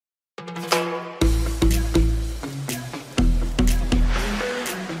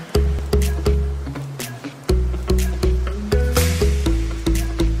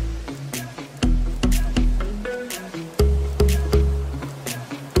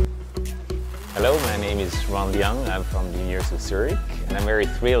Hello, my name is Ron Young. I'm from the University of Zurich, and I'm very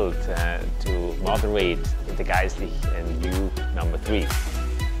thrilled to moderate the Geistlich YOU #3.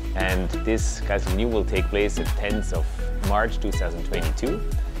 And this Geistlich YOU will take place at 10th of March 2022,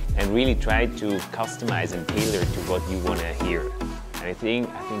 and really try to customize and tailor to what you want to hear. And I think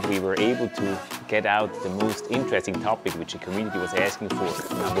we were able to get out the most interesting topic which the community was asking for.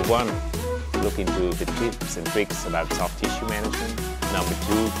 Number one, look into the tips and tricks about soft tissue management. Number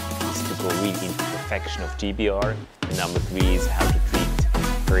two is to go really into perfection of GBR. And number three is how to treat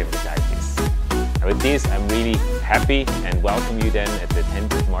peri-implantitis. And with this, I'm really happy and welcome you then at the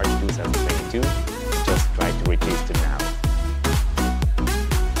 10th of March 2022. Just try to register now.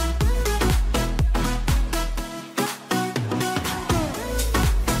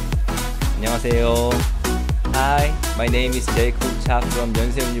 안녕하세요. Hi, my name is Jacob Cha from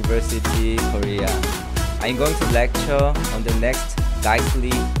Yonsei University, Korea. I'm going to lecture on the next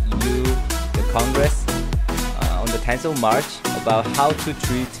Geistlich YOU, the Congress, on the 10th of March about how to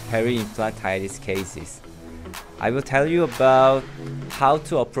treat peri-implantitis cases. I will tell you about how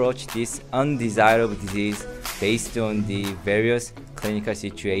to approach this undesirable disease based on the various clinical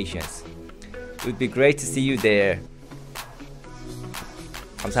situations. It would be great to see you there.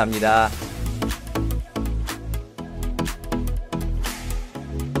 감사합니다.